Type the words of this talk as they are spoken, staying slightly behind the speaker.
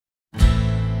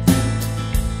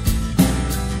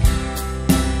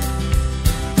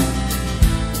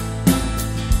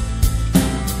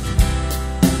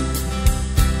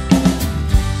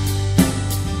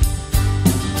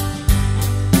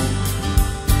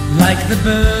Like the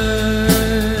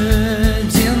birds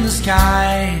in the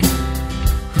sky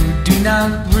who do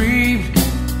not breathe,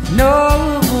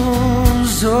 no,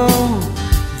 so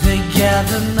they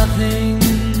gather nothing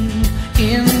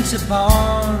into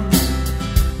ponds,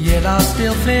 yet are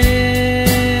still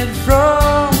fed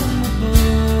from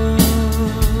above.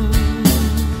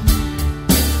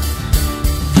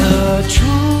 The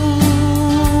true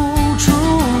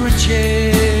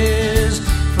riches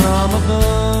from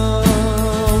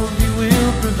above you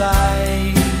will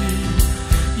provide.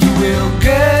 You will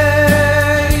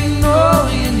gain all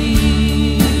you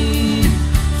need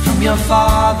from your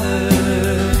Father.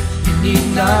 You need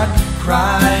not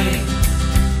cry.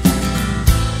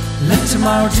 Let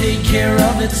tomorrow take care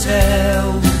of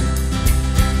itself.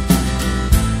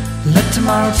 Let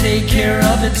tomorrow take care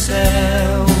of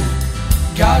itself.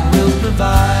 God will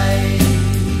provide.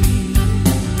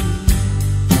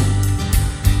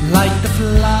 Like the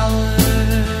flower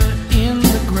in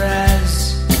the grass,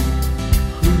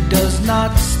 who does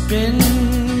not spin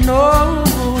nor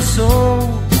sow,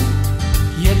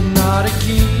 yet not a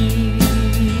king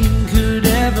could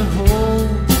ever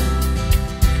hope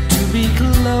to be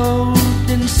clothed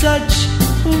in such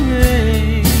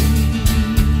array.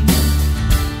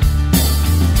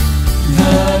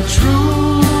 The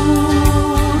true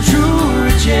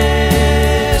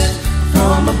riches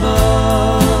from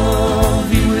above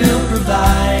you will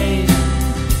provide.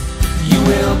 You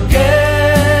will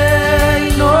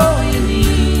gain all you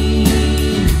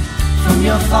need from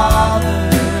your Father.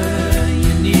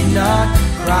 You need not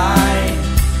cry.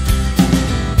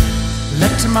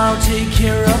 Let tomorrow take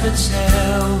care of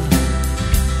itself.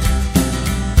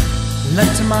 Let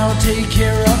tomorrow take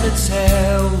care of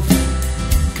itself.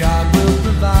 God will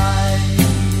provide.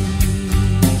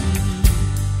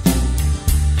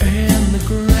 And the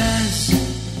grass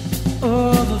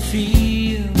of a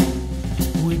field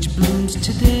which blooms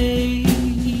today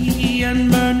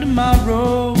and burn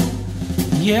tomorrow,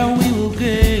 yeah, we will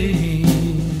gain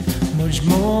much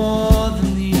more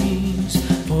than these,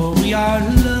 for we are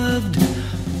loved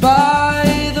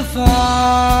by the Father.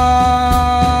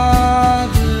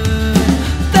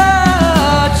 The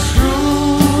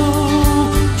true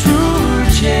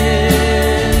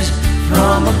riches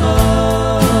from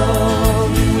above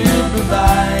you will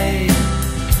provide.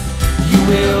 You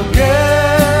will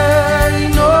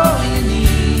gain all you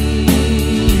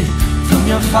need from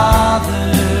your Father.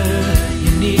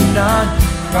 You need not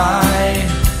cry.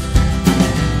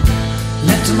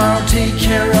 Let tomorrow take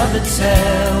care of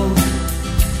itself.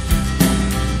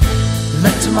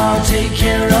 Let tomorrow take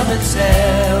care of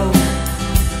itself.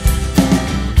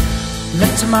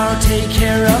 Let tomorrow take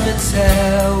care of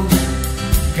itself.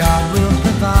 God will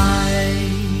provide.